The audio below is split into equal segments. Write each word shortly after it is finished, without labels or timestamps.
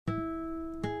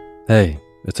Hey,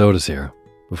 it's Otis here.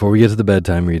 Before we get to the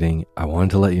bedtime reading, I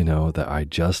wanted to let you know that I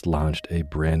just launched a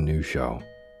brand new show.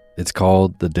 It's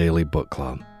called The Daily Book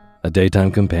Club, a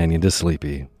daytime companion to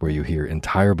Sleepy, where you hear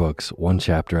entire books one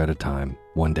chapter at a time,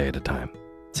 one day at a time.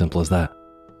 Simple as that.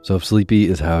 So if Sleepy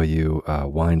is how you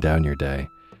wind down your day,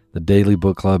 The Daily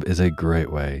Book Club is a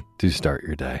great way to start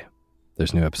your day.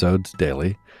 There's new episodes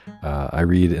daily. I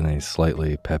read in a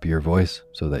slightly peppier voice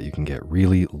so that you can get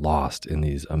really lost in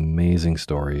these amazing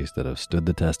stories that have stood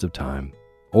the test of time.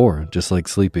 Or, just like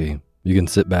Sleepy, you can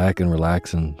sit back and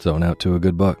relax and zone out to a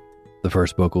good book. The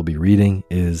first book we'll be reading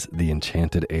is The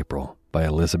Enchanted April by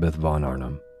Elizabeth von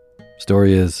Arnim.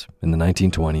 Story is, in the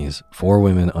 1920s, 4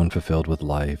 women unfulfilled with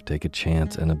life take a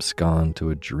chance and abscond to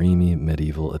a dreamy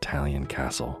medieval Italian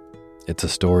castle. It's a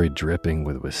story dripping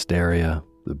with wisteria,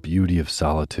 the beauty of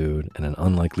solitude, and an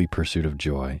unlikely pursuit of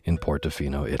joy in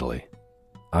Portofino, Italy.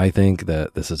 I think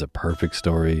that this is a perfect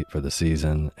story for the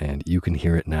season, and you can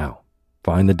hear it now.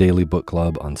 Find the Daily Book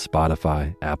Club on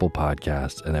Spotify, Apple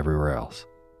Podcasts, and everywhere else.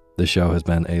 This show has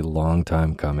been a long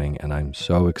time coming, and I'm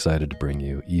so excited to bring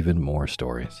you even more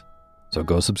stories. So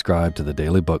go subscribe to the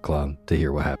Daily Book Club to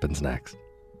hear what happens next.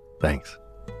 Thanks.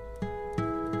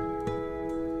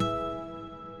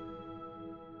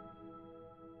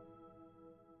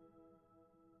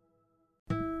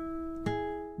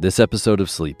 This episode of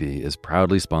Sleepy is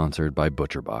proudly sponsored by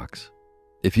ButcherBox.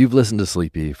 If you've listened to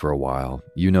Sleepy for a while,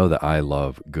 you know that I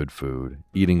love good food,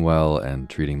 eating well, and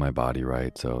treating my body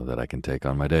right so that I can take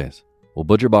on my days. Well,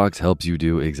 ButcherBox helps you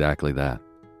do exactly that.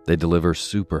 They deliver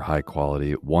super high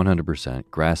quality,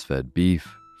 100% grass-fed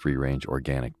beef, free-range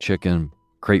organic chicken,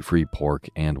 crate-free pork,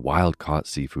 and wild-caught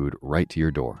seafood right to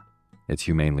your door. It's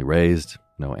humanely raised,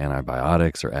 no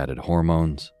antibiotics or added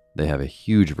hormones. They have a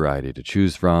huge variety to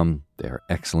choose from. They are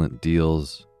excellent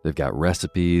deals. They've got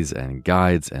recipes and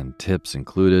guides and tips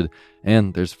included,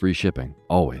 and there's free shipping,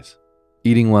 always.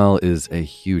 Eating well is a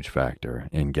huge factor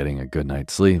in getting a good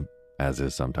night's sleep, as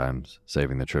is sometimes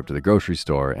saving the trip to the grocery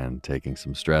store and taking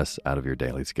some stress out of your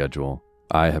daily schedule.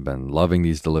 I have been loving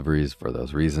these deliveries for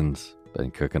those reasons.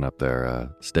 Been cooking up their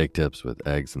steak tips with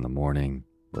eggs in the morning,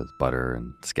 with butter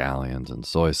and scallions and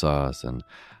soy sauce, and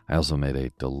I also made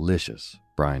a delicious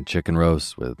brine chicken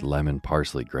roast with lemon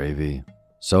parsley gravy.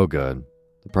 So good.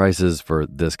 The prices for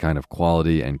this kind of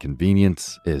quality and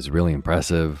convenience is really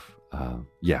impressive.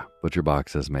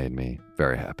 ButcherBox has made me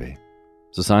very happy.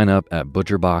 So sign up at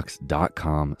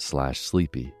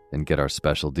butcherbox.com/sleepy and get our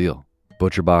special deal.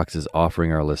 ButcherBox is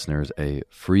offering our listeners a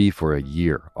free for a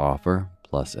year offer,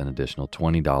 plus an additional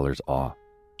 $20 off.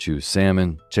 Choose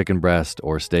salmon, chicken breast,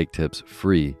 or steak tips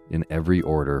free in every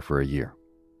order for a year.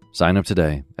 Sign up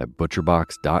today at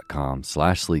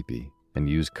butcherbox.com/sleepy and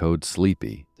use code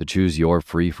SLEEPY to choose your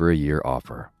free for a year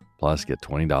offer. Plus, get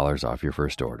 $20 off your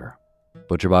first order.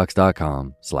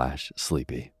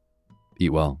 butcherbox.com/sleepy.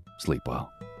 Eat well, sleep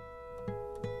well.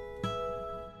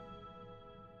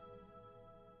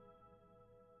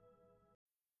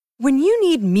 When you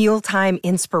need mealtime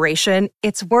inspiration,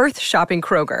 it's worth shopping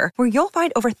Kroger, where you'll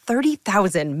find over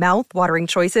 30,000 mouth-watering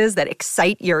choices that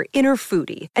excite your inner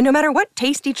foodie. And no matter what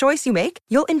tasty choice you make,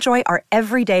 you'll enjoy our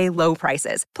everyday low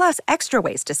prices, plus extra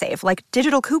ways to save, like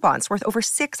digital coupons worth over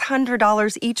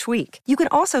 $600 each week. You can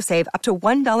also save up to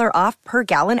 $1 off per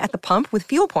gallon at the pump with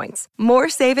fuel points. More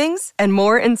savings and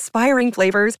more inspiring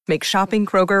flavors make shopping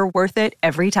Kroger worth it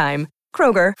every time.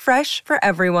 Kroger, fresh for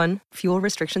everyone. Fuel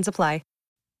restrictions apply.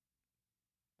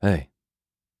 Hey,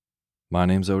 my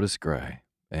name's Otis Gray,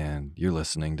 and you're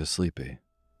listening to Sleepy.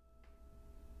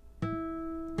 A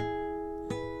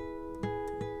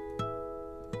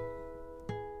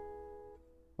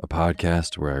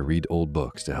podcast where I read old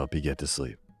books to help you get to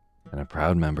sleep, and a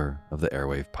proud member of the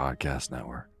Airwave Podcast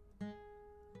Network.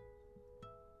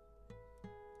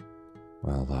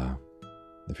 Well,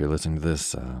 if you're listening to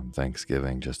this,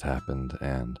 Thanksgiving just happened,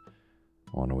 and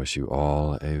I want to wish you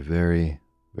all a very,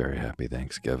 very happy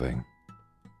Thanksgiving.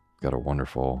 Got a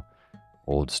wonderful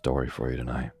old story for you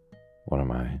tonight. One of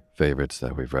my favorites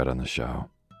that we've read on the show,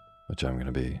 which I'm going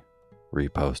to be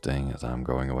reposting as I'm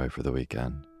going away for the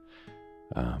weekend.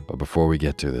 But before we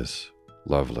get to this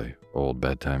lovely old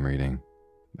bedtime reading,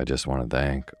 I just want to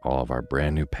thank all of our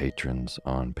brand new patrons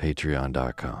on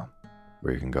patreon.com,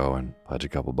 where you can go and pledge a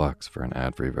couple bucks for an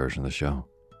ad-free version of the show.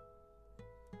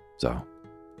 So,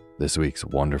 this week's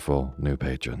wonderful new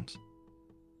patrons: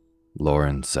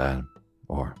 Lauren Said,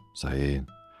 or Saeed,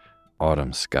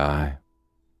 Autumn Sky,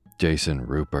 Jason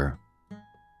Rupert,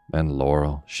 and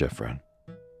Laurel Schifrin.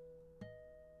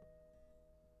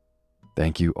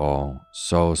 Thank you all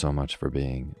so much for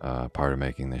being a part of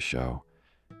making this show.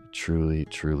 It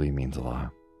truly means a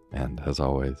lot. And as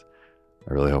always,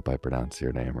 I really hope I pronounced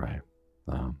your name right.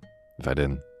 If I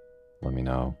didn't, let me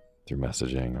know through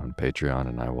messaging on Patreon,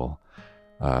 and I will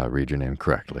read your name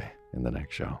correctly in the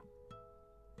next show.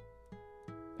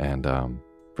 And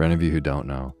for any of you who don't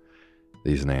know,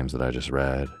 these names that I just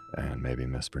read and maybe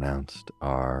mispronounced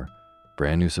are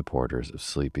brand new supporters of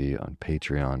Sleepy on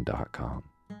patreon.com,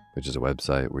 which is a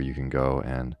website where you can go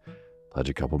and pledge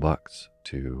a couple bucks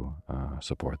to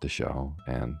support the show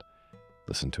and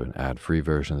listen to an ad-free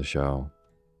version of the show.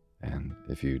 And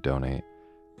if you donate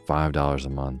 $5 a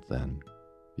month, then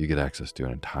you get access to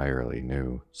an entirely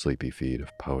new Sleepy feed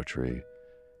of poetry,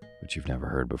 which you've never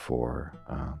heard before.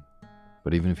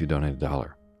 But even if you donate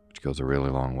 $1, which goes a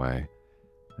really long way,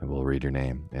 I will read your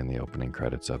name in the opening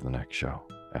credits of the next show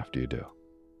after you do.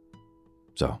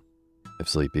 So, if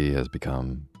Sleepy has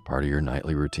become part of your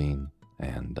nightly routine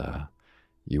and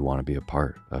you want to be a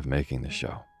part of making the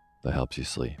show that helps you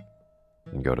sleep,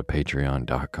 then go to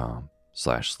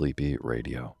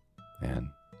patreon.com/sleepyradio and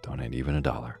donate even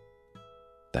 $1.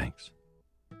 Thanks.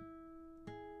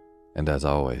 And as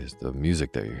always, the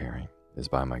music that you're hearing is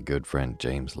by my good friend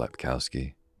James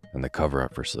Lepkowski, and the cover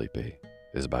up for Sleepy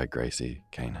is by Gracie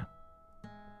Kanan.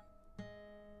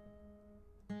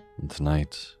 And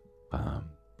tonight,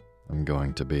 I'm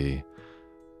going to be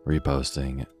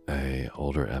reposting a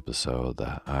older episode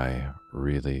that I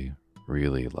really,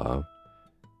 really love,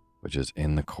 which is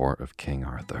In the Court of King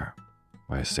Arthur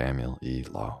by Samuel E.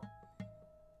 Lowe.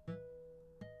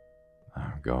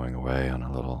 I'm going away on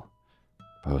a little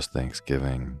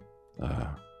post-Thanksgiving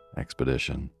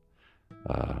expedition,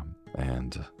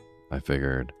 and I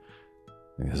figured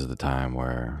this is the time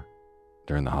where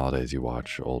during the holidays you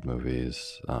watch old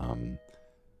movies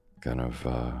kind of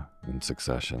in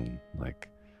succession, like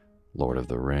Lord of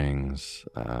the Rings,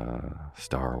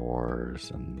 Star Wars,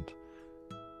 and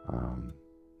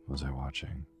what was I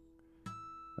watching?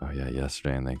 Oh yeah,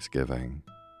 yesterday on Thanksgiving,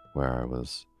 where I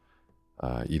was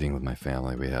eating with my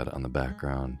family, we had on the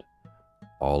background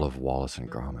all of Wallace and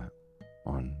Gromit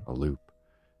on a loop,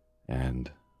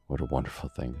 and what a wonderful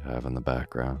thing to have in the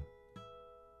background.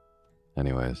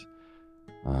 Anyways,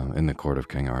 In the Court of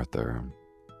King Arthur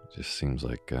just seems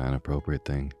like an appropriate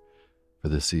thing for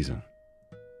this season,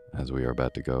 as we are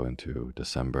about to go into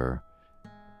December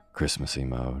Christmassy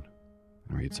mode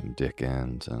and read some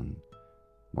Dickens and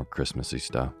more Christmassy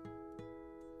stuff.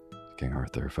 King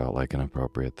Arthur felt like an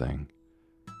appropriate thing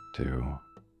to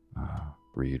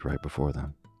read right before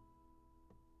them.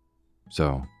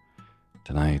 So,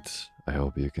 tonight, I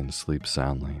hope you can sleep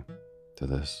soundly to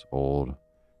this old,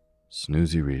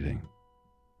 snoozy reading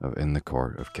of In the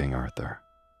Court of King Arthur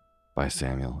by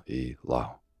Samuel E.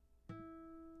 Lowe.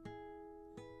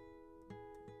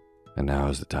 And now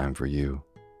is the time for you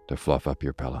to fluff up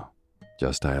your pillow,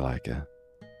 just how I like it.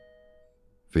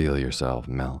 Feel yourself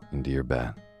melt into your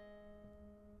bed.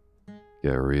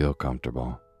 Get real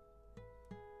comfortable.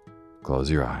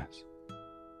 Close your eyes.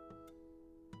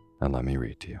 And let me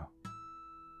read to you.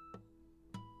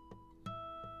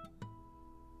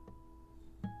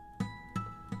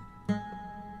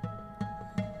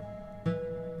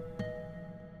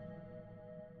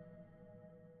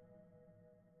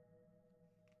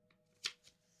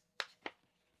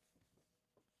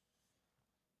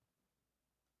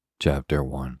 Chapter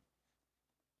 1.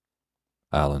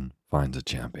 Alan finds a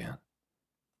champion.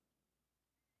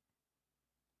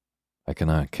 I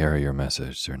cannot carry your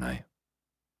message, Sir Knight.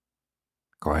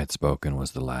 Quiet-spoken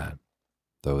was the lad,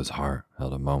 though his heart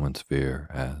held a moment's fear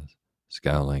as,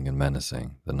 scowling and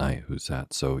menacing, the knight who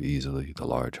sat so easily the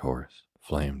large horse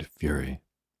flamed fury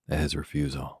at his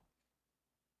refusal.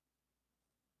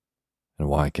 And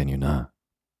why can you not?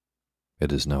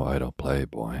 It is no idle play,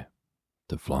 boy,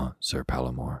 to flaunt Sir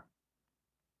Palamore.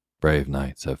 Brave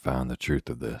knights have found the truth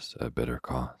of this at bitter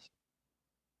cost.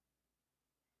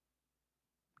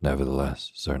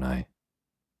 Nevertheless, Sir Knight,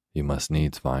 you must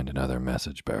needs find another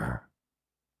message-bearer.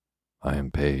 I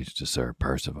am page to Sir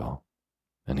Percival,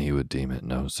 and he would deem it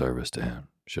no service to him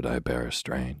should I bear a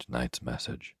strange knight's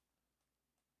message.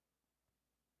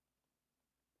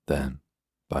 Then,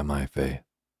 by my faith,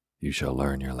 you shall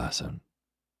learn your lesson.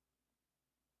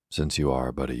 Since you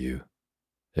are but a youth,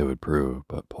 it would prove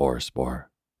but poor sport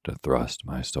to thrust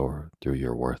my sword through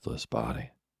your worthless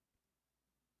body.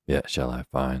 Yet shall I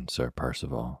find Sir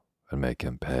Percival and make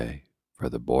him pay for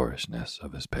the boorishness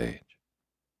of his page.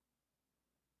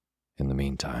 In the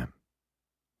meantime,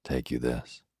 take you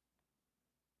this.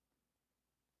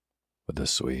 With a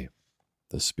sweep,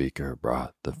 the speaker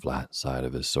brought the flat side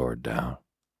of his sword down.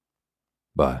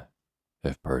 But,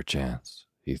 if perchance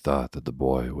he thought that the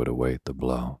boy would await the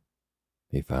blow,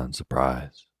 he found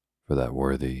surprise for that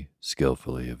worthy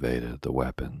skillfully evaded the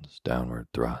weapon's downward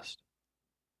thrust.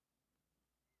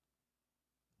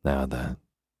 Now then,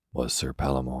 was Sir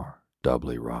Palamore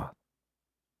doubly wroth.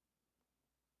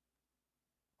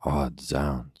 Odd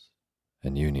zounds,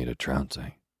 and you need a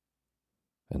trouncing,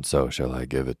 and so shall I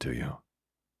give it to you,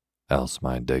 else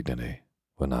my dignity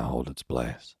would not hold its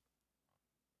place.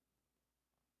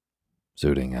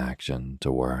 Suiting action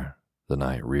to word, the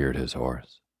knight reared his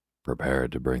horse,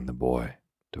 prepared to bring the boy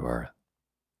to earth.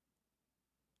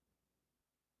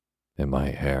 It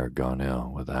might have gone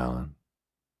ill with Allan,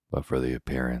 but for the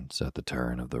appearance at the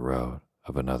turn of the road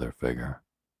of another figure,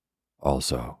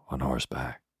 also on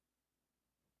horseback.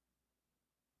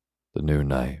 The new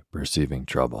knight, perceiving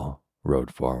trouble,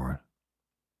 rode forward.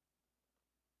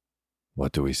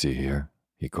 "What do we see here?"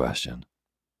 he questioned.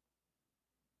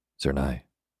 "Sir Knight,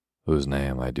 whose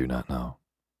name I do not know,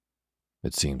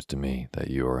 it seems to me that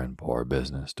you are in poor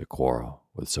business to quarrel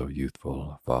with so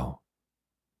youthful a foe.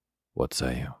 What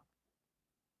say you?"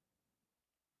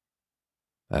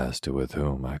 "As to with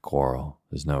whom I quarrel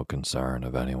is no concern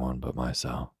of anyone but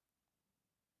myself.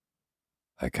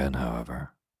 I can,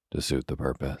 however, to suit the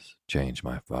purpose, change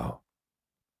my foe.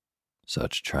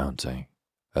 Such trouncing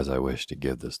as I wish to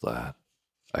give this lad,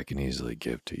 I can easily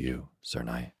give to you, Sir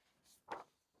Knight.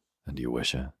 And you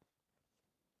wish it?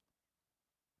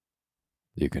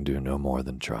 You can do no more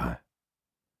than try.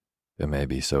 It may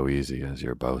be so easy as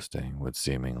your boasting would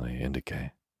seemingly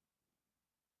indicate.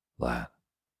 Lad,"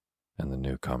 and the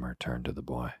newcomer turned to the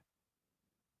boy,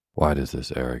 "why does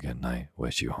this arrogant knight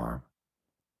wish you harm?"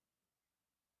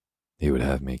 "He would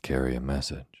have me carry a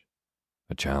message,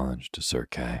 a challenge to Sir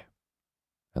Kay,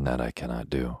 and that I cannot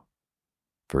do,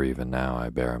 for even now I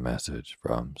bear a message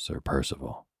from Sir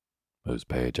Percival, whose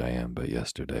page I am but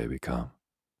yesterday become.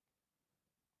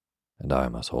 And I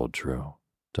must hold true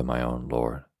to my own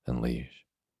lord and liege."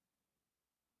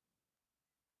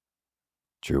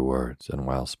 True words and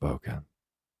well spoken.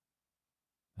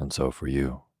 And so for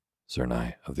you, Sir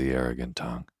Knight of the arrogant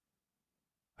tongue,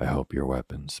 I hope your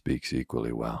weapon speaks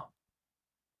equally well.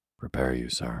 Prepare you,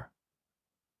 sir.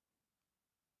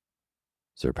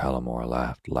 Sir Palamore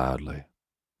laughed loudly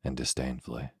and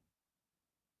disdainfully.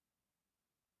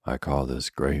 "I call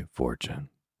this great fortune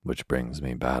which brings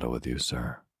me battle with you,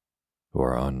 sir, who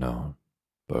are unknown,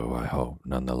 but who I hope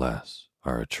none the less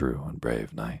are a true and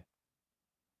brave knight."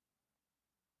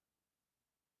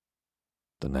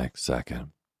 The next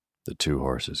second, the two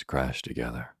horses crashed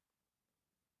together.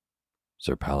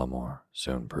 Sir Palamore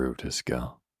soon proved his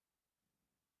skill.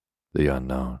 The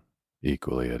unknown,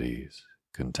 equally at ease,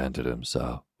 contented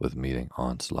himself with meeting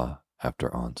onslaught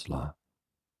after onslaught,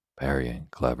 parrying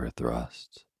clever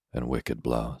thrusts and wicked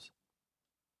blows.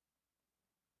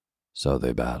 So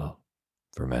they battled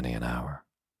for many an hour.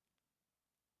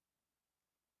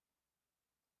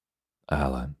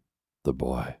 Allan, the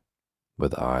boy,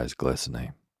 with eyes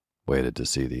glistening, waited to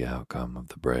see the outcome of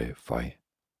the brave fight.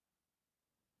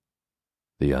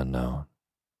 The unknown,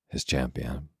 his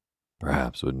champion,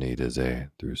 perhaps would need his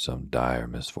aid through some dire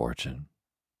misfortune,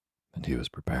 and he was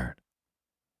prepared.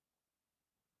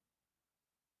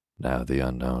 Now the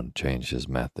unknown changed his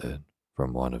method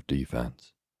from one of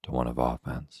defense to one of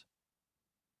offense.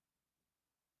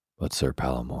 But Sir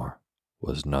Palamore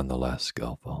was none the less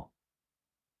skillful.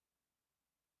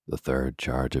 The third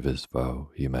charge of his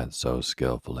foe he met so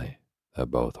skillfully that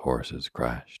both horses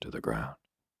crashed to the ground.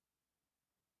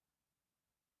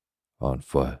 On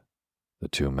foot, the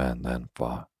two men then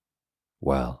fought,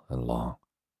 well and long,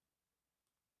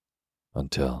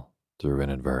 until, through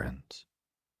inadvertence,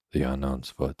 the unknown's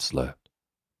foot slipped,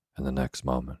 and the next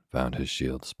moment found his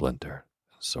shield splintered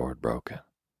and sword broken.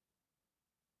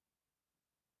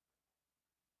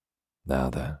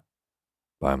 "Now then,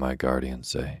 by my guardian's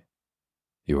say,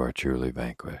 you are truly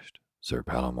vanquished," Sir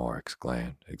Palamore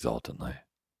exclaimed exultantly.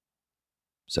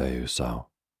 "Say you so?"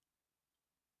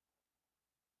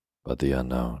 But the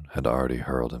unknown had already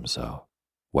hurled himself,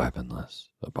 weaponless,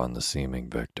 upon the seeming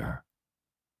victor,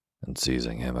 and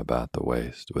seizing him about the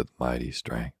waist with mighty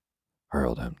strength,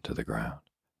 hurled him to the ground.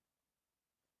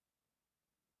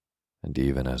 And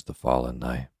even as the fallen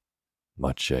knight,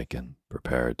 much shaken,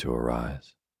 prepared to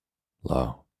arise,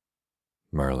 lo,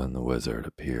 Merlin the wizard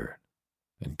appeared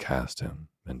and cast him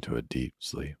into a deep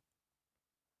sleep.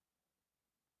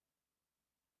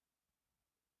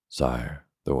 "Sire,"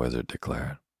 the wizard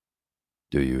declared,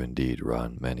 "do you indeed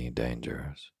run many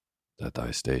dangers that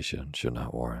thy station should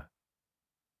not warrant?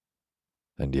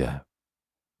 And yet,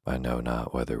 I know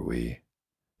not whether we,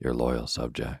 your loyal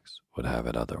subjects, would have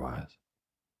it otherwise."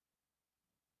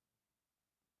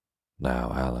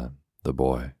 Now Allan, the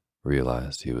boy,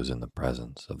 realized he was in the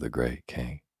presence of the great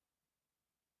king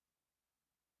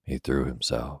He threw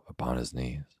himself upon his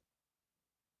knees.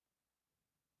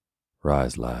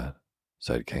 "Rise, lad,"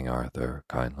 said King Arthur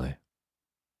kindly.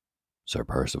 "Sir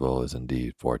Percival is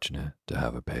indeed fortunate to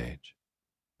have a page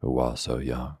who, while so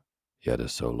young, yet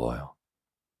is so loyal.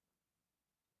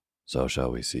 So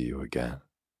shall we see you again,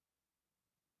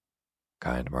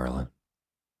 kind Merlin."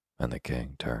 And the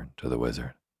king turned to the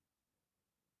wizard.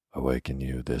 "Awaken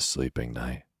you this sleeping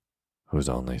night, whose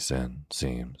only sin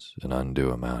seems an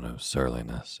undue amount of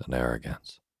surliness and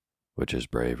arrogance, which his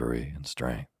bravery and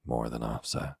strength more than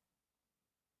offset."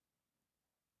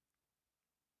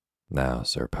 Now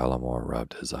Sir Palamore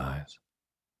rubbed his eyes.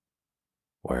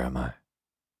 "Where am I?"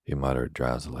 he muttered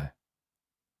drowsily.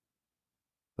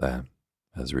 Then,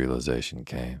 as realization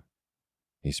came,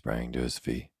 he sprang to his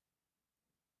feet.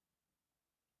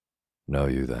 "Know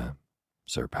you then,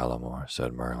 Sir Palamore,"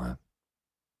 said Merlin,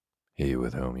 "he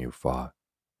with whom you fought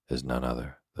is none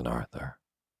other than Arthur,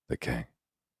 the king?"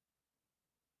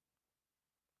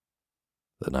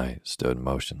 The knight stood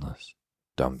motionless,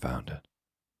 dumbfounded,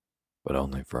 but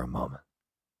only for a moment.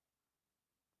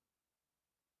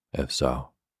 "If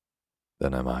so,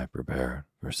 then am I prepared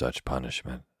for such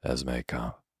punishment as may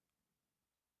come.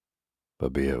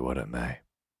 But be it what it may,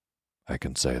 I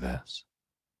can say this,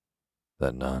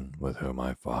 that none with whom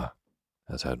I fought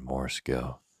has had more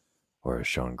skill or has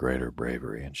shown greater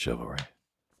bravery and chivalry.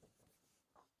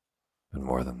 And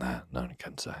more than that none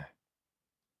can say."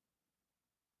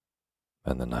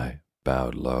 And the knight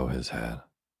bowed low his head,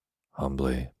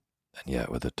 humbly and yet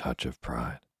with a touch of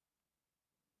pride.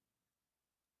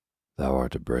 "Thou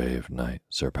art a brave knight,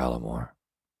 Sir Palamore,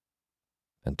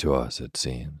 and to us it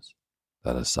seems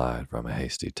that aside from a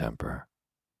hasty temper,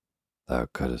 thou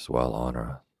couldst well honor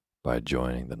us by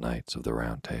joining the knights of the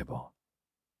Round Table.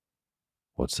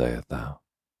 What sayest thou?"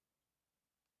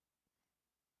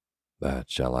 "That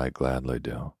shall I gladly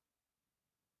do.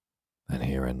 And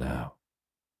here and now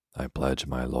I pledge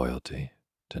my loyalty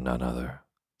to none other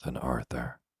than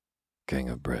Arthur, King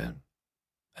of Britain,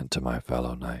 and to my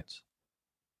fellow knights.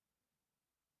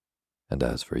 And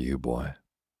as for you, boy,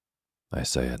 I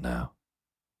say it now,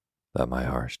 that my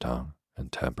harsh tongue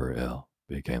and temper ill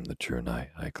became the true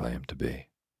knight I claim to be."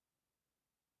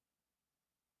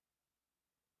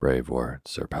 "Brave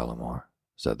words, Sir Palamore,"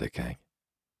 said the king.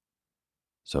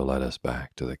 "So let us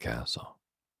back to the castle.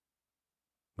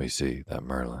 We see that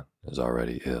Merlin is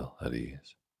already ill at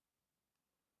ease."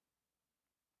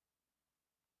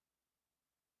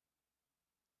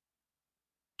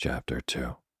 Chapter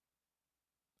 2.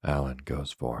 Alan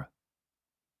Goes Forth.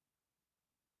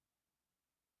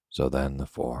 So then the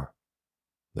four,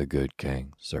 the good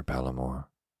king Sir Palamore,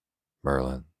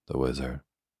 Merlin the wizard,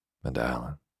 and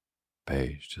Alan,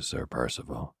 page to Sir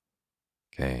Percival,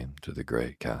 came to the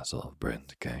great castle of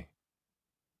Britain's king.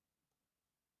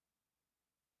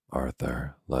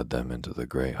 Arthur led them into the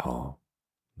great hall,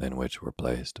 in which were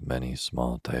placed many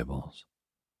small tables,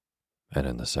 and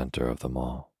in the center of them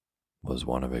all was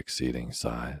one of exceeding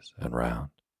size and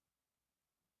round.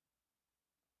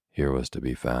 Here was to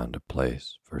be found a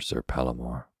place for Sir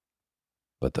Palamore,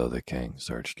 but though the king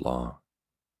searched long,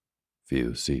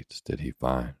 few seats did he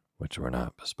find which were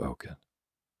not bespoken.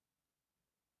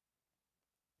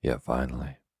 Yet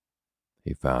finally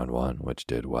he found one which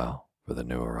did well for the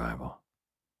new arrival.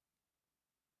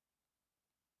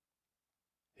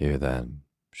 "Here then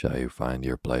shall you find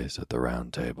your place at the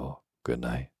Round Table, good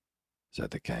knight,"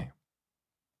 said the king,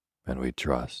 "and we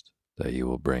trust that you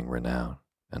will bring renown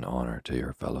and honor to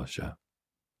your fellowship,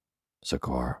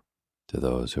 succor to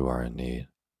those who are in need,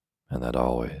 and that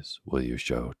always will you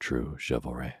show true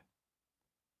chivalry.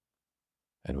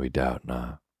 And we doubt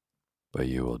not, but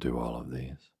you will do all of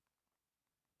these."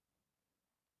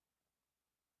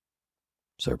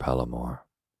 Sir Palamore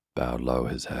bowed low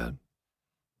his head,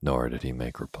 nor did he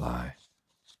make reply,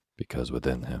 because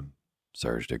within him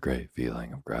surged a great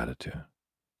feeling of gratitude.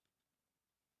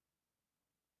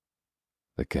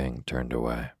 The king turned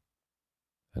away,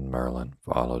 and Merlin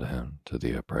followed him to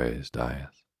the upraised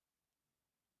dais.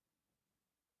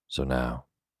 So now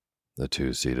the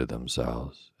two seated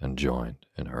themselves and joined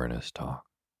in earnest talk.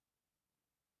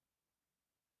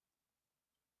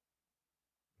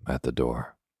 At the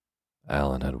door,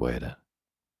 Alan had waited,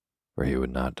 for he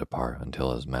would not depart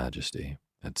until his majesty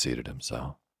had seated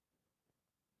himself.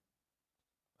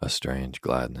 A strange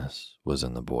gladness was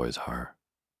in the boy's heart,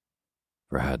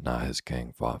 for had not his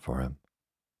king fought for him?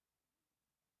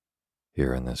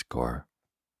 Here in this court,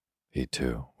 he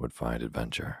too would find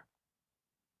adventure.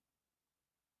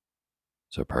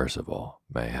 Sir Percival,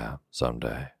 mayhap, some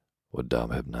day, would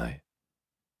dub him knight,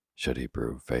 should he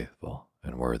prove faithful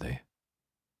and worthy.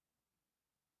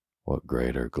 What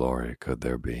greater glory could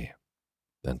there be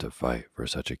than to fight for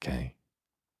such a king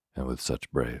and with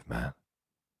such brave men?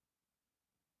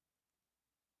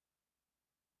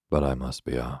 But I must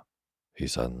be off, he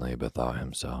suddenly bethought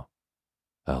himself,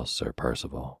 else Sir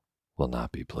Percival will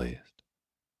not be pleased.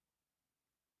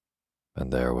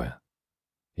 And therewith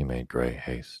he made great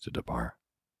haste to depart.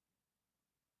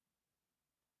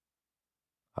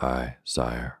 "Ay,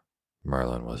 sire,"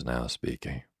 Merlin was now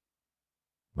speaking,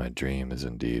 "my dream is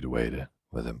indeed weighted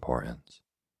with importance.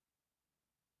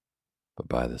 But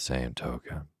by the same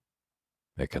token,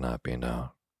 it cannot be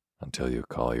known until you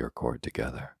call your court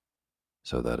together,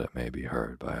 so that it may be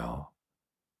heard by all."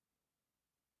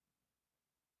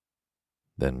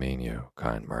 "Then mean you,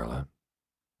 kind Merlin,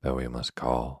 that we must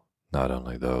call not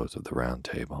only those of the Round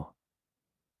Table,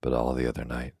 but all the other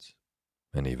knights,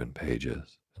 and even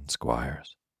pages and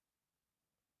squires?"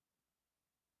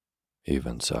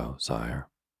 "Even so, sire.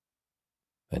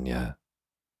 And yet,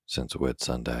 since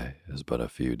Whitsunday is but a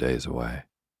few days away,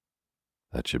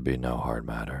 that should be no hard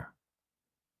matter.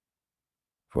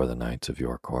 For the knights of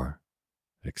your court,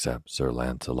 except Sir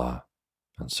Launcelot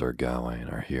and Sir Gawain,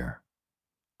 are here,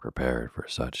 prepared for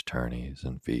such tourneys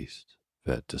and feasts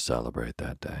fit to celebrate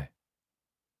that day.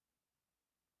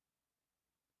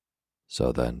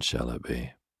 So then shall it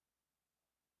be.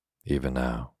 Even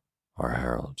now, our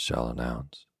heralds shall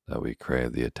announce that we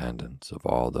crave the attendance of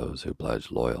all those who pledge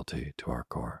loyalty to our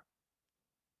court.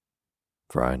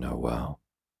 For I know well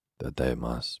that they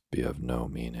must be of no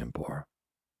mean import.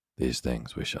 These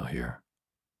things we shall hear.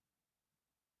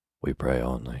 We pray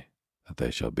only that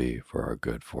they shall be for our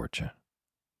good fortune."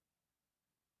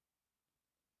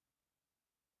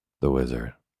 The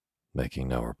wizard, making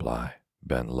no reply,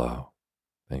 bent low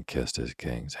and kissed his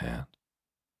king's hand.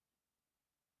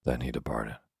 Then he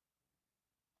departed.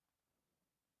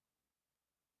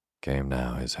 Came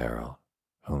now his herald,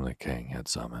 whom the king had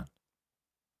summoned.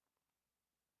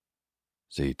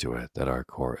 "See to it that our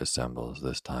court assembles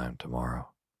this time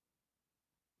tomorrow.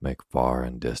 Make far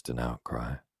and distant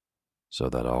outcry, so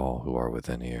that all who are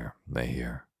within ear may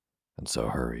hear, and so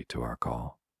hurry to our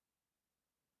call.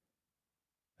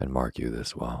 And mark you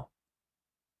this well.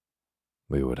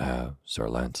 We would have Sir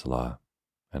Launcelot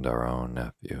and our own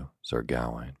nephew, Sir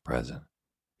Gawain, present,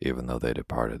 even though they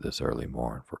departed this early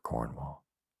morn for Cornwall.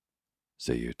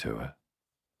 See you to it."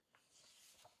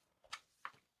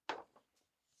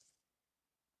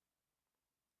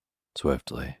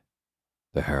 Swiftly,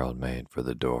 the herald made for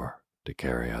the door to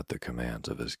carry out the commands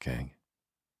of his king.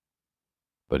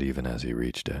 But even as he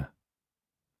reached it,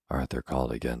 Arthur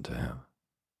called again to him.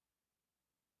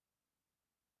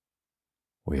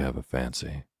 "We have a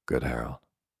fancy, good herald.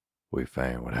 We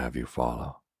fain would have you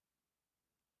follow.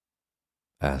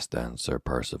 Ask then Sir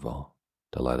Percival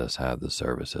to let us have the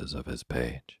services of his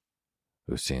page,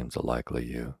 who seems a likely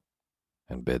youth,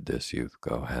 and bid this youth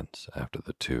go hence after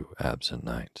the two absent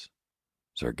knights,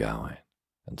 Sir Gawain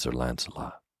and Sir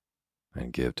Launcelot,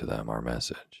 and give to them our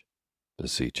message,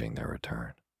 beseeching their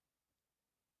return.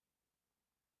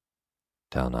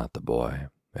 Tell not the boy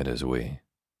it is we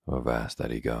who have asked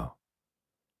that he go."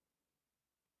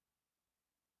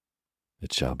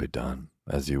 "It shall be done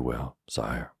as you will,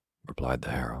 sire," replied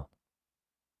the herald.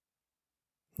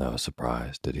 No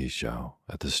surprise did he show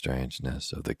at the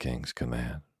strangeness of the king's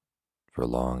command, for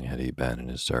long had he been in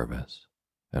his service,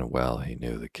 and well he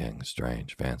knew the king's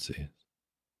strange fancies.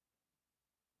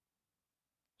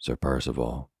 Sir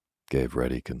Percival gave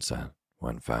ready consent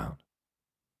when found,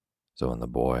 so when the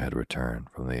boy had returned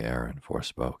from the errand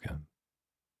forspoken,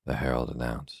 the herald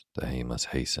announced that he must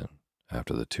hasten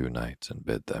after the two knights and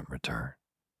bid them return.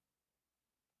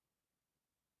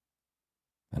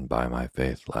 "And by my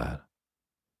faith, lad,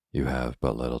 you have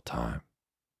but little time,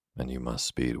 and you must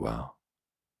speed well.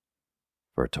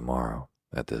 For tomorrow,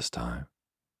 at this time,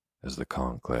 is the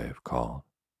conclave called,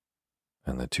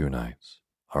 and the two knights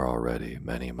are already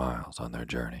many miles on their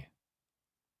journey.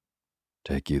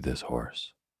 Take you this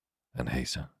horse, and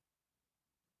hasten."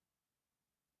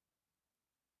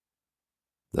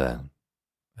 Then,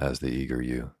 as the eager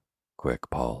youth,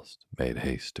 quick-pulsed, made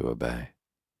haste to obey,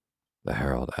 the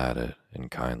herald added in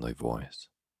kindly voice,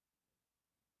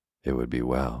 "It would be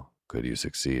well could you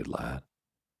succeed, lad,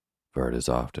 for it is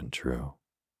often true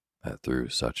that through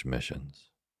such missions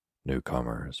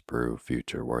newcomers prove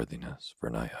future worthiness for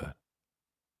knighthood."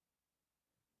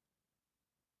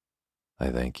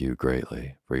 "I thank you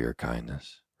greatly for your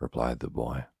kindness," replied the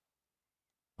boy.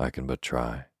 "I can but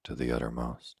try to the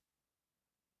uttermost.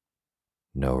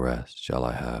 No rest shall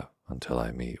I have until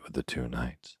I meet with the two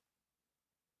knights."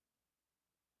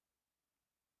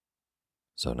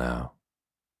 So now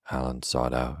Allen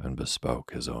sought out and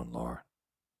bespoke his own lord,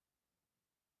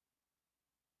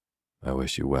 I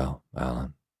wish you well,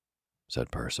 Alan,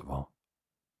 said Percival,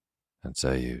 and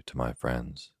say you to my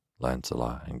friends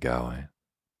Launcelot and Gawain,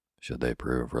 should they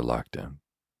prove reluctant,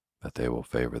 that they will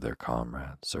favor their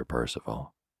comrade Sir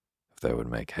Percival, if they would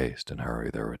make haste and hurry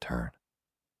their return.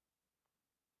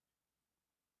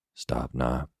 Stop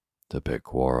not to pick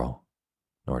quarrel,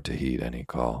 nor to heed any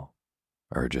call,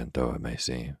 urgent though it may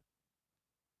seem.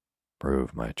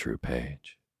 Prove my true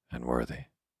page and worthy.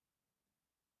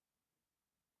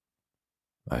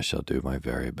 I shall do my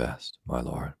very best, my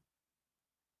lord,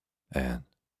 and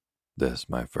this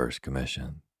my first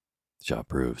commission shall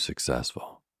prove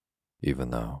successful,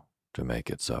 even though to make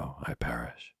it so I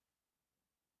perish.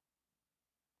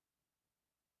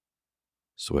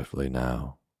 Swiftly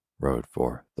now rode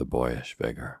forth the boyish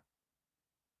vigor.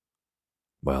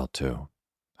 Well, too,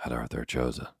 had Arthur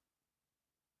chosen.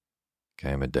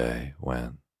 Came a day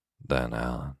when, then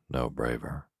Alan, no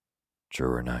braver,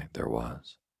 truer knight there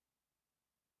was.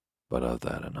 But of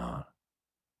that anon.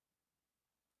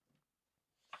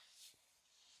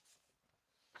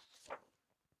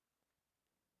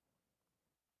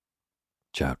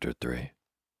 Chapter 3.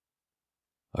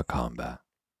 A Combat.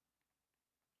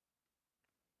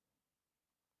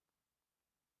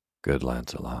 Good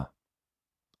Launcelot,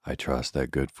 I trust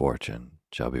that good fortune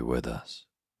shall be with us,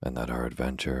 and that our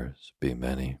adventures be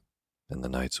many, and the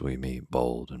knights we meet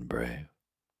bold and brave.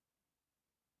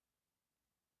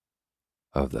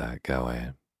 Of that,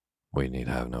 Gawain, we need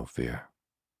have no fear,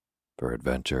 for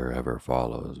adventure ever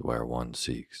follows where one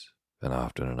seeks, and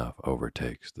often enough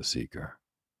overtakes the seeker.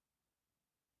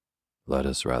 Let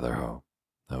us rather hope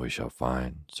that we shall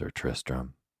find Sir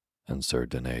Tristram and Sir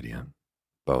Dinadian,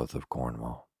 both of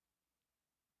Cornwall.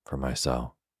 For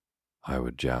myself, I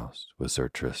would joust with Sir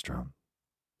Tristram,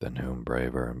 than whom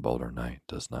braver and bolder knight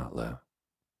does not live.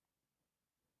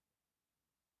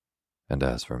 And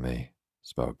as for me,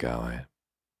 spoke Gawain,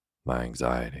 my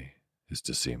anxiety is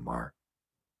to see Mark,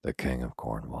 the King of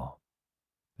Cornwall,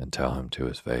 and tell him to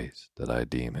his face that I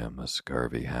deem him a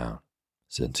scurvy hound,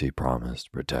 since he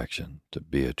promised protection to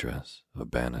Beatrice of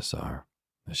Banisar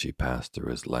as she passed through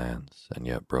his lands and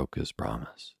yet broke his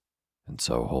promise, and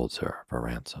so holds her for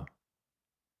ransom.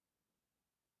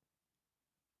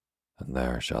 And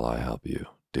there shall I help you,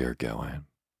 dear Gawain,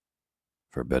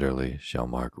 for bitterly shall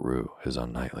Mark rue his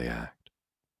unknightly act.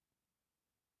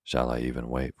 Shall I even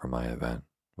wait for my event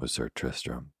with Sir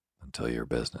Tristram until your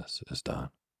business is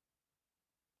done?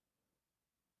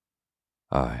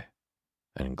 Aye,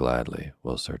 and gladly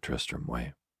will Sir Tristram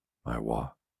wait, I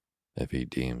wot, if he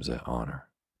deems it honor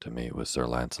to meet with Sir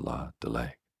Launcelot de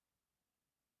Lake.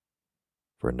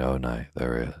 For no knight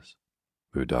there is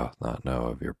who doth not know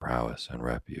of your prowess and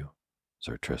repute,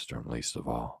 Sir Tristram least of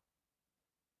all.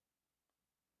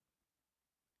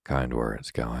 Kind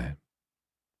words, Gawain,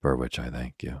 for which I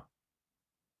thank you.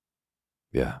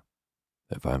 Yea,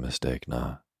 if I mistake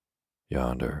not,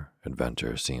 yonder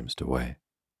adventure seems to wait,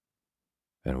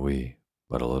 and we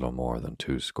but a little more than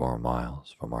 20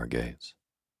 miles from our gates.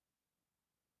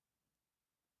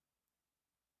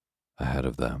 Ahead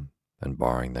of them, and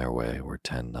barring their way, were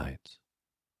 10 knights.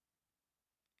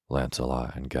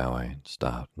 Launcelot and Gawain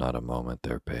stopped not a moment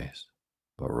their pace,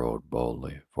 but rode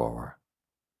boldly forward.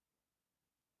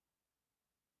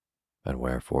 And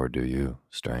wherefore do you,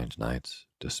 strange knights,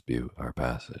 dispute our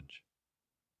passage?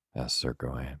 Asked Sir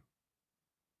Gawain.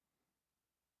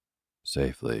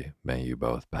 Safely may you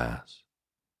both pass,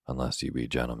 unless you be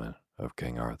gentlemen of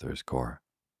King Arthur's court,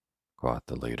 quoth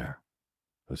the leader,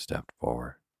 who stepped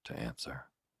forward to answer.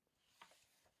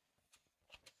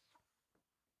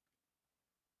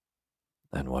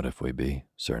 And what if we be,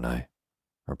 Sir Knight?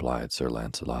 Replied Sir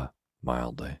Launcelot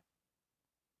mildly.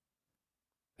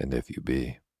 And if you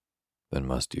be, then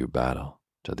must you battle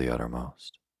to the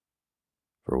uttermost.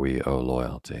 For we owe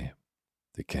loyalty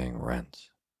to King Rents,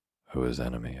 who is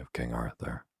enemy of King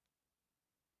Arthur.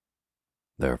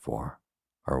 Therefore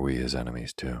are we his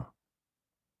enemies too,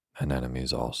 and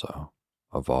enemies also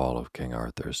of all of King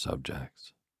Arthur's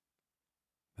subjects.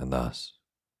 And thus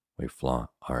we flaunt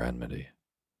our enmity.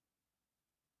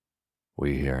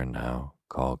 We here and now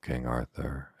call King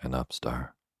Arthur an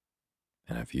upstart,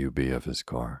 and if you be of his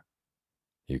court,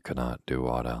 you cannot do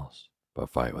aught else but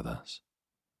fight with us.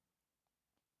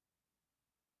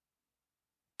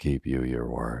 Keep you your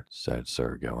word, said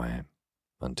Sir Gawain,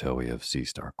 until we have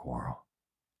ceased our quarrel.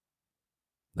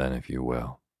 Then if you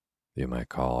will, you may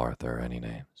call Arthur any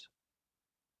names.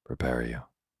 Prepare you.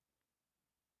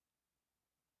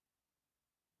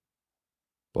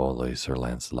 Boldly Sir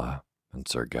Launcelot and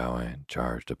Sir Gawain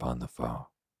charged upon the foe.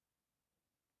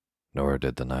 Nor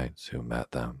did the knights who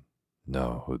met them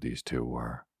know who these two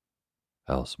were,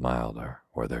 else milder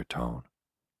were their tone.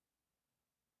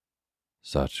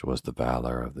 Such was the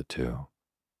valor of the two,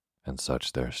 and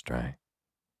such their strength,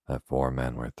 that 4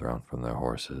 men were thrown from their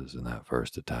horses in that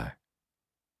first attack,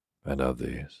 and of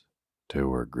these 2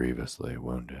 were grievously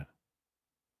wounded.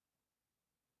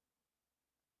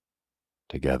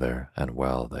 Together and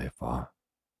well they fought.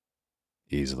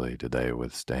 Easily did they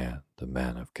withstand the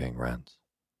men of King Rents.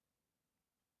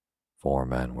 4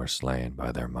 men were slain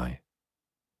by their might,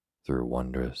 through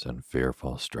wondrous and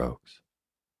fearful strokes,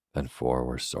 and 4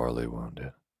 were sorely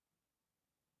wounded.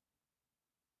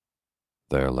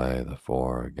 There lay the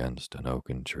 4 against an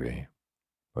oaken tree,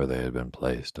 where they had been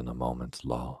placed in a moment's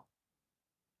lull.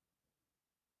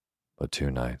 But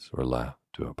 2 knights were left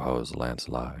to oppose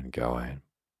Lancelot and Gawain.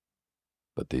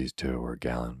 But these 2 were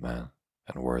gallant men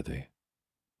and worthy,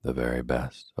 the very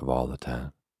best of all the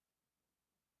 10.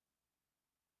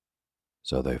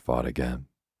 So they fought again,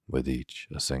 with each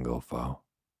a single foe.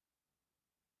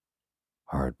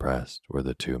 Hard pressed were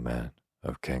the 2 men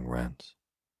of King Rents,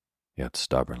 yet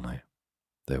stubbornly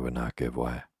they would not give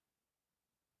way.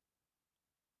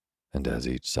 And as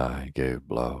each side gave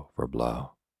blow for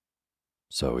blow,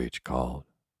 so each called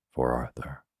for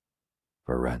Arthur,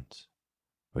 for Rents,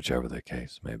 whichever the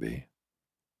case may be.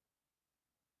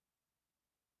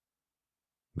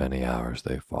 Many hours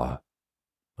they fought,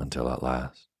 until at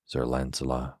last Sir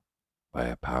Lancelot, by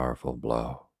a powerful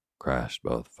blow, crashed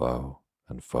both foe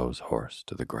and foe's horse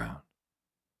to the ground.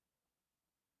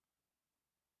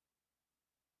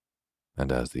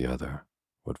 And as the other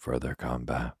would further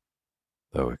combat,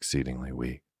 though exceedingly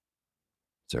weak,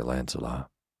 Sir Lancelot,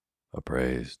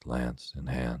 upraised lance in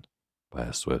hand by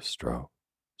a swift stroke,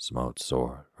 smote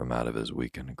sword from out of his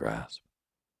weakened grasp.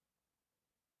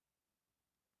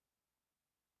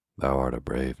 Thou art a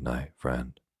brave knight,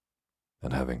 friend,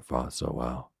 and having fought so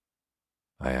well,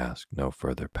 I ask no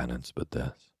further penance but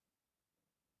this,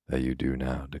 that you do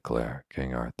now declare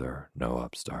King Arthur no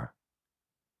upstart.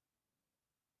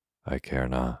 I care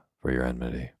not for your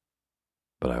enmity,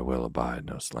 but I will abide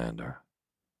no slander.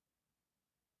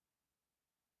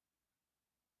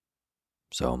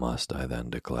 So must I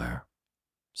then declare,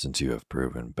 since you have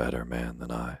proven better man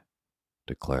than I,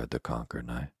 declared the conquered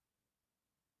knight.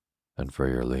 And for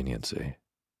your leniency,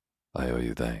 I owe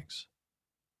you thanks.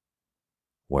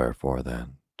 Wherefore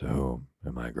then, to whom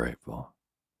am I grateful?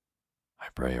 I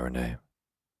pray your name.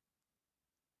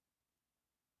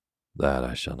 That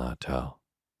I shall not tell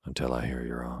until I hear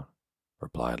your own,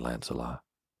 replied Lancelot.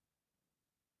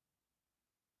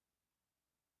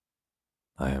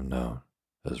 I am known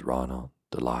as Ronald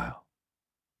de Lisle,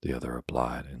 the other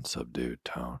replied in subdued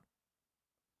tone.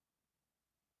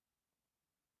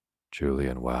 Truly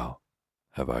and well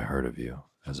have I heard of you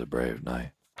as a brave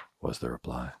knight, was the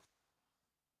reply.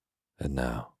 And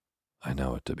now I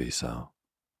know it to be so.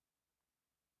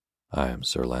 I am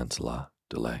Sir Lancelot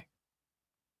de Lake.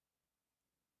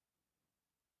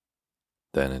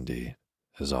 Then indeed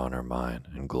is honor mine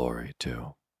and glory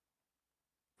too,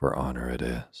 for honor it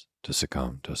is to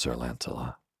succumb to Sir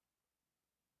Lancelot.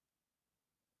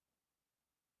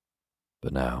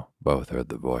 But now both heard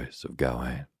the voice of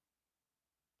Gawain.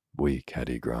 Weak had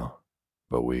he grown,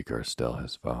 but weaker still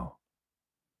his foe.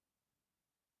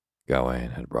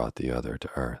 Gawain had brought the other to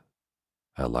earth,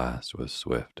 at last with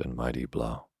swift and mighty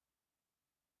blow,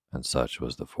 and such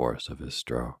was the force of his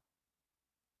stroke,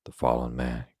 the fallen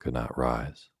man could not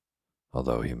rise,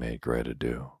 although he made great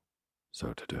ado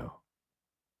so to do.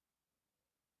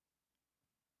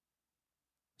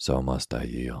 So must I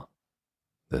yield,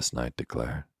 this knight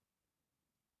declared.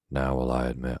 Now will I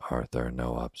admit Arthur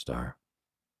no upstart,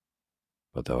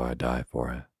 but though I die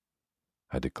for it,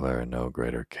 I declare no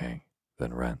greater king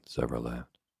than Rents ever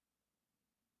lived.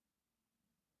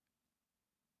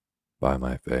 By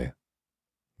my faith,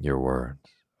 your words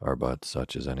are but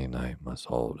such as any knight must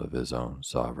hold of his own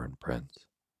sovereign prince.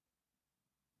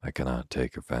 I cannot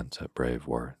take offense at brave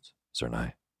words, Sir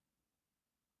Knight.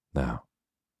 Now,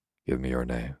 give me your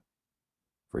name,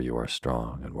 for you are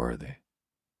strong and worthy.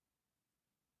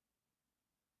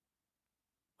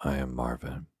 I am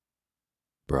Marvin,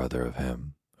 brother of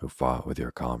him who fought with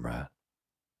your comrade,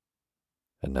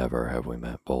 and never have we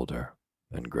met bolder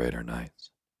and greater knights.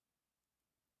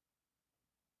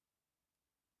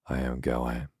 I am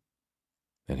Gawain,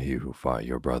 and he who fought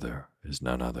your brother is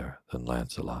none other than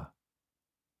Lancelot.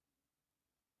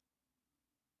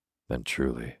 Then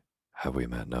truly have we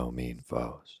met no mean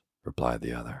foes, replied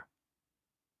the other.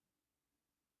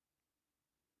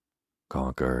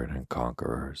 Conquered and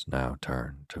conquerors now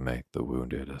turn to make the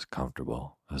wounded as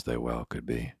comfortable as they well could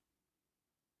be.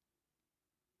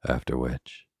 After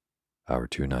which, our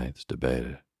 2 knights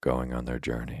debated going on their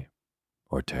journey,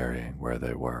 or tarrying where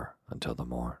they were until the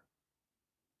morn.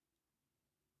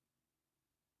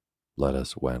 Let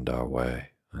us wend our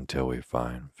way until we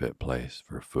find fit place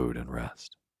for food and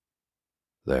rest.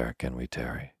 There can we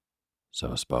tarry,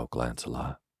 so spoke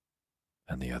Launcelot,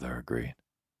 and the other agreed.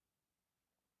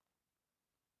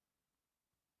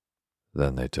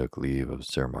 Then they took leave of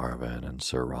Sir Marvin and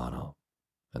Sir Ronald,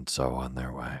 and so on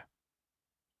their way.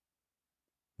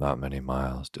 Not many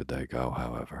miles did they go,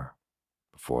 however,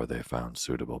 before they found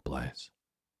suitable place.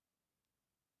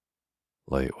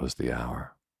 Late was the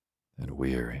hour, and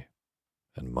weary,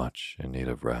 and much in need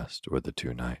of rest were the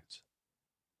two knights.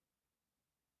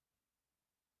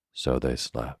 So they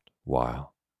slept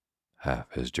while,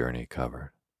 half his journey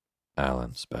covered,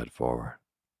 Allen sped forward,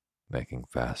 making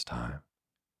fast time,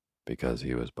 because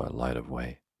he was but light of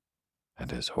weight, and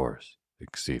his horse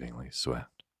exceedingly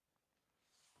swift.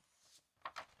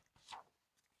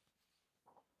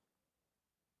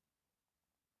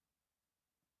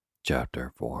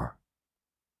 Chapter 4.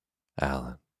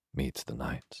 Allen meets the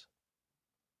knights.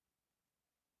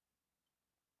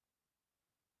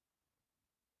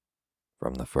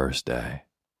 From the first day,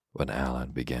 when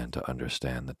Allen began to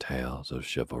understand the tales of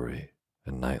chivalry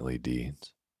and knightly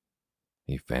deeds,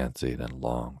 he fancied and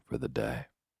longed for the day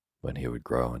when he would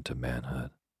grow into manhood,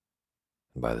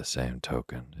 and by the same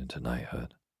token into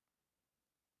knighthood.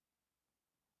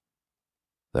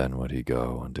 Then would he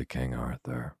go unto King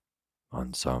Arthur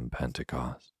on some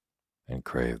Pentecost and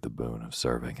crave the boon of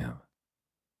serving him.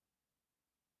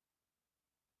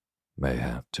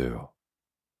 Mayhap, too,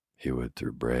 he would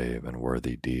through brave and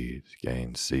worthy deeds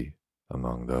gain seat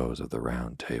among those of the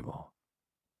Round Table.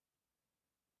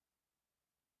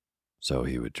 So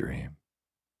he would dream,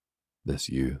 this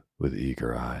youth with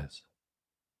eager eyes,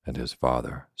 and his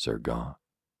father, Sir Gaunt,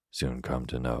 soon come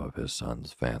to know of his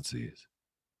son's fancies,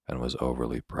 and was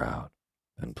overly proud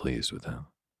and pleased with him.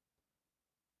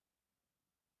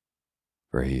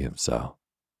 For he himself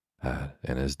had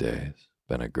in his days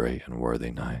been a great and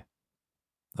worthy knight,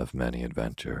 of many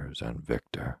adventures and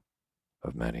victor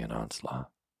of many an onslaught.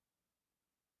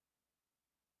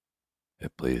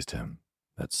 It pleased him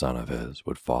that son of his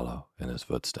would follow in his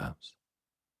footsteps.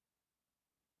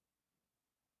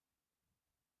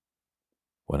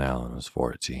 When Allen was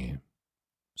 14,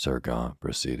 Sir Gaunt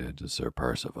proceeded to Sir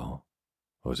Percival,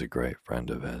 who was a great friend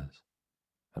of his,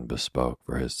 and bespoke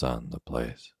for his son the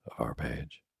place of our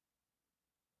page.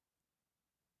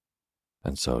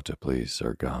 And so to please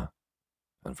Sir Gaunt,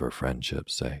 and for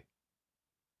friendship's sake,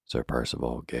 Sir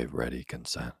Percival gave ready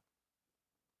consent.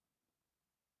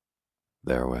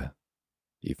 Therewith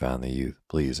he found the youth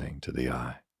pleasing to the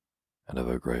eye, and of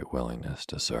a great willingness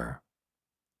to serve.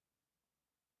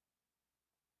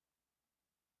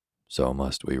 So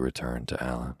must we return to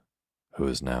Allen, who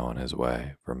is now on his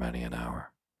way for many an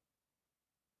hour.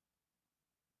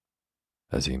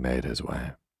 As he made his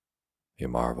way, he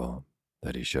marveled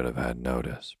that he should have had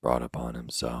notice brought upon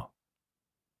himself,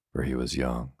 for he was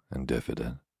young and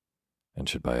diffident, and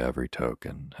should by every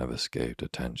token have escaped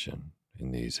attention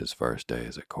in these his first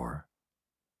days at court.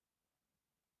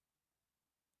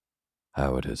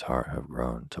 How would his heart have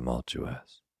grown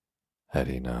tumultuous had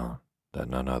he known that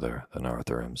none other than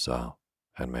Arthur himself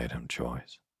had made him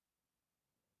choice.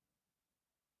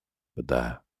 But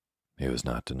that he was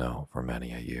not to know for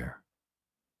many a year.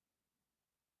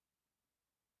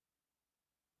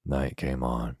 Night came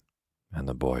on, and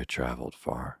the boy traveled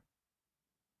far.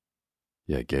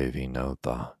 Yet gave he no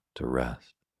thought to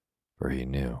rest, for he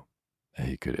knew that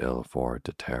he could ill afford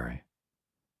to tarry,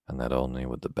 and that only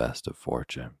with the best of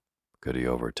fortune could he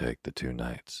overtake the two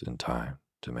knights in time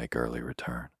to make early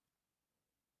return.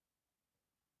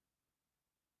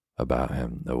 About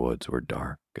him the woods were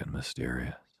dark and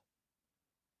mysterious.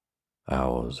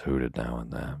 Owls hooted now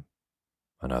and then,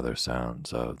 and other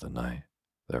sounds of the night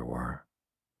there were.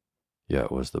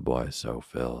 Yet was the boy so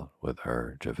filled with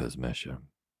urge of his mission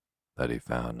that he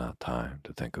found not time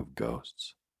to think of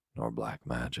ghosts nor black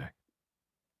magic.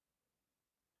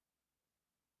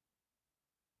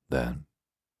 Then,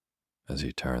 as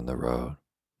he turned the road,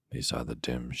 he saw the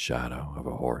dim shadow of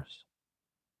a horse.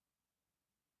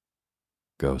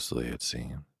 Ghostly it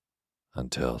seemed,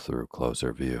 until through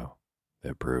closer view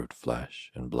it proved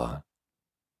flesh and blood.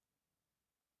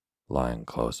 Lying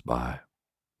close by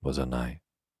was a knight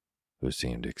who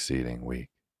seemed exceeding weak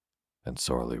and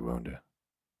sorely wounded.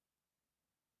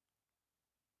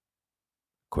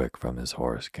 Quick from his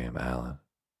horse came Allen,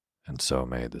 and so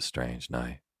made the strange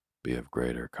knight be of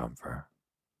greater comfort.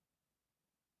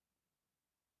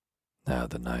 Now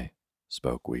the knight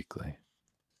spoke weakly.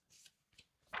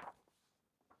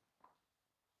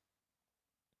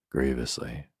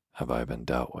 Grievously have I been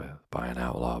dealt with by an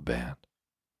outlaw band.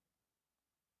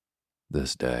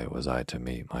 This day was I to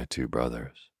meet my two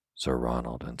brothers, Sir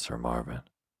Ronald and Sir Marvin,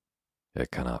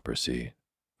 yet cannot proceed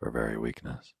for very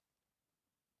weakness.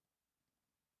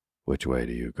 Which way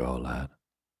do you go, lad?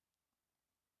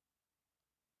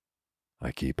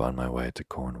 I keep on my way to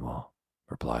Cornwall,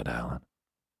 replied Allan.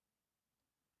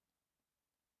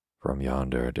 From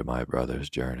yonder do my brothers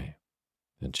journey,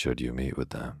 and should you meet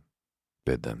with them,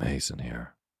 bid them hasten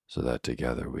here, so that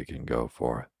together we can go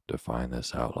forth to find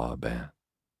this outlaw band,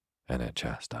 and it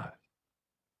chastise.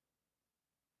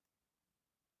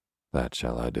 That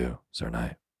shall I do, Sir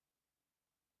Knight.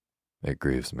 It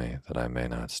grieves me that I may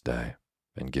not stay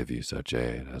and give you such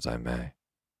aid as I may,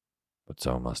 but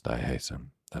so must I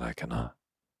hasten that I cannot.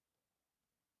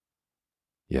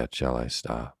 Yet shall I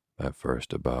stop at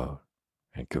first abode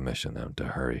and commission them to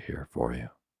hurry here for you.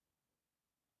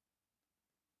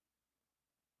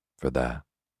 For that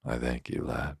I thank you,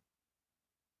 lad,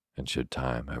 and should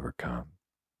time ever come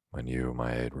when you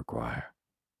my aid require,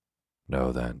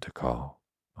 know then to call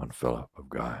on Philip of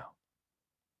Guile.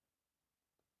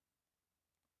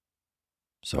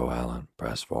 So Allan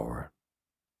pressed forward.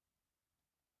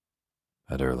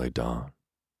 At early dawn,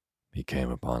 he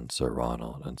came upon Sir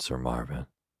Ronald and Sir Marvin,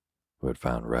 who had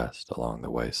found rest along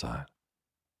the wayside.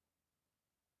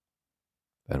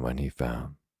 And when he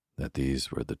found that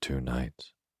these were the two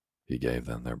knights, he gave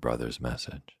them their brother's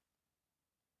message.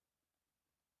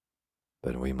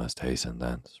 Then we must hasten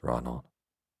thence, Ronald,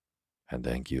 and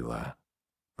thank you, lad,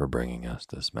 for bringing us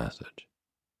this message.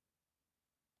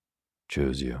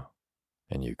 Choose you,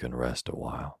 and you can rest a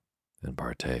while and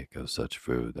partake of such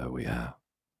food that we have.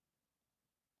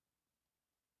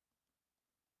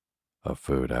 Of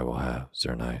food I will have,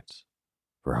 Sir Knights,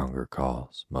 for hunger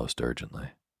calls most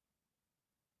urgently.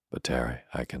 But tarry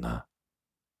I cannot,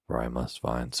 for I must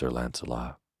find Sir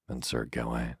Launcelot and Sir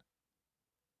Gawain.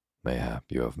 Mayhap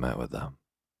you have met with them.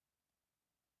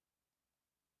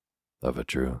 Of a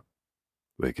truth,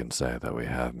 we can say that we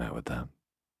have met with them,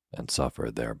 and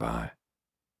suffered thereby.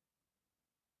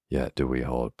 Yet do we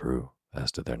hold proof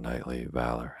as to their knightly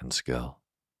valor and skill.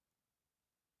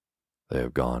 They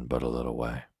have gone but a little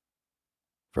way,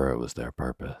 for it was their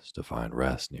purpose to find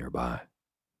rest nearby.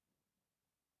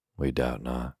 We doubt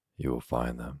not you will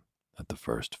find them at the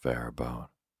first fair abode.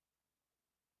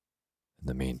 In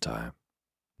the meantime,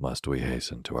 must we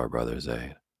hasten to our brother's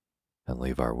aid, and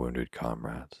leave our wounded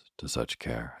comrades to such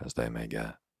care as they may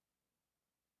get.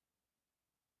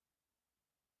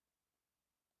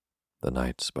 The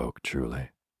knight spoke truly,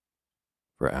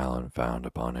 for Allan found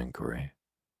upon inquiry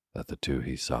that the two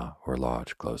he sought were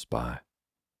lodged close by.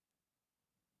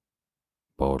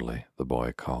 Boldly the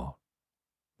boy called,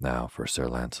 now for Sir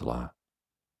Launcelot,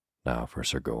 now for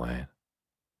Sir Gawain,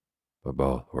 but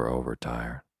both were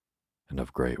overtired and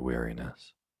of great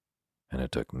weariness, and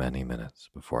it took many minutes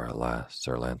before at last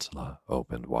Sir Launcelot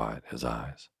opened wide his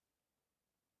eyes.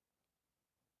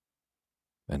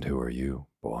 And who are you,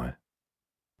 boy?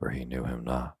 For he knew him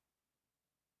not.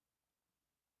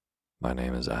 My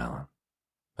name is Allan,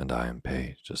 and I am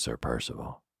page to Sir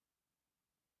Percival.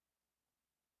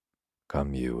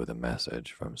 Come you with a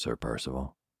message from Sir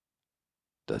Percival?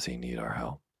 Does he need our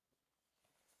help?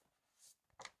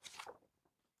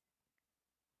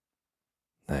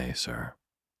 Nay, sir.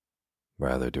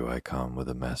 Rather do I come with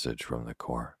a message from the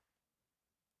court,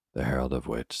 the herald of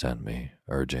which sent me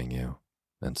urging you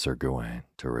and Sir Gawain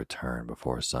to return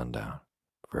before sundown,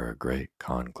 for a great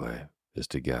conclave is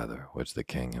to gather which the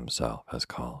king himself has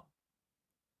called.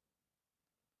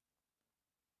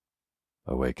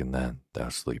 Awaken then, thou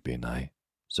sleepy knight,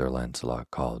 Sir Launcelot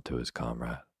called to his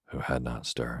comrade, who had not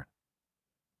stirred.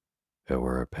 It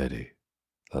were a pity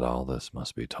that all this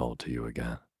must be told to you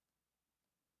again.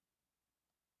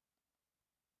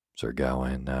 Sir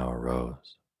Gawain now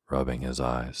arose, rubbing his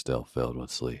eyes still filled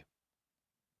with sleep.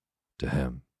 To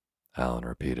him, Allan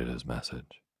repeated his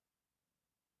message.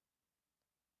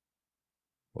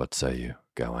 What say you,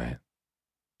 Gawain?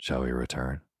 Shall we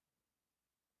return?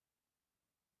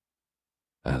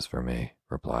 As for me,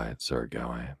 replied Sir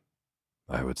Gawain,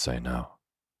 I would say no.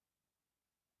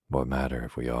 What matter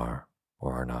if we are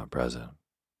or are not present?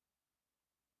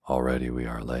 Already we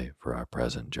are late for our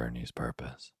present journey's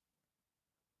purpose.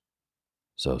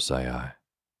 So say I,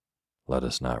 let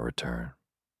us not return,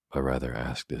 but rather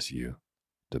ask this youth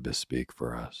to bespeak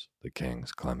for us the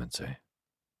king's clemency.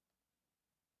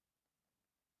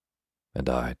 And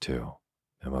I, too,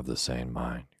 am of the same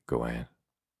mind, Gawain.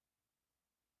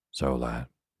 So, lad,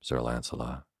 Sir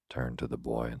Launcelot turned to the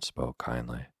boy and spoke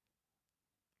kindly.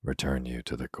 Return you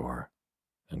to the court,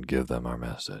 and give them our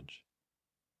message.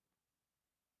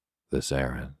 This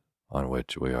errand on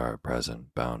which we are at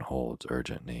present bound holds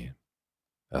urgent need,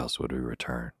 else would we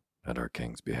return at our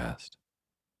king's behest.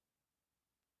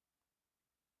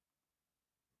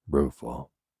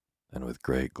 Rueful, and with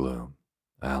great gloom,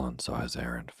 Allan saw his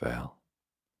errand fail.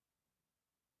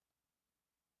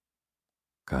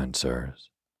 Kind sirs,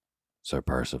 Sir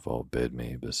Percival bid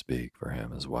me bespeak for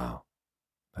him as well,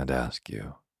 and ask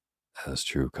you, as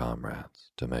true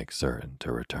comrades, to make certain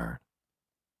to return.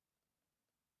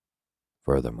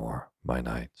 Furthermore, my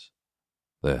knights,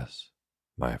 this,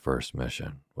 my first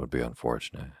mission, would be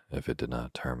unfortunate if it did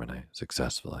not terminate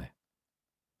successfully.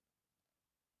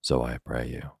 So I pray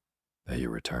you that you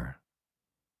return.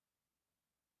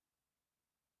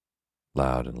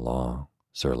 Loud and long,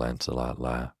 Sir Launcelot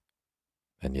laughed,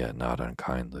 and yet not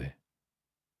unkindly,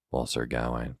 while Sir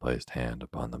Gawain placed hand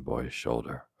upon the boy's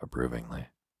shoulder approvingly.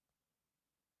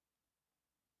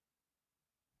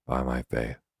 By my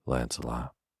faith,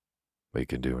 Launcelot, we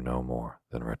can do no more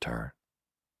than return.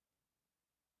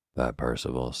 That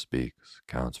Percival speaks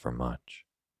counts for much,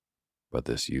 but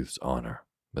this youth's honor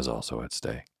is also at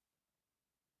stake.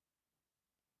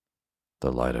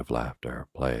 The light of laughter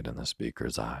played in the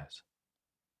speaker's eyes.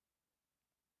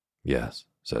 Yes,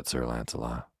 said Sir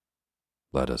Launcelot,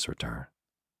 let us return.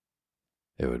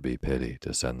 It would be pity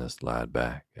to send this lad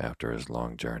back after his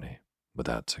long journey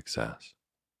without success.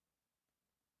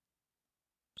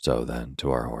 So then,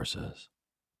 to our horses,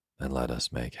 and let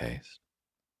us make haste.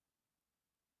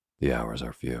 The hours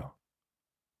are few,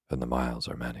 and the miles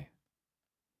are many.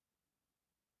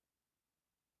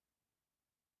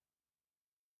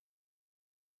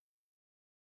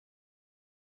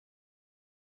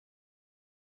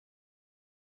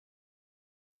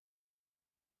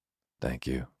 Thank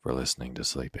you for listening to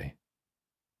Sleepy.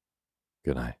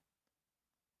 Good night.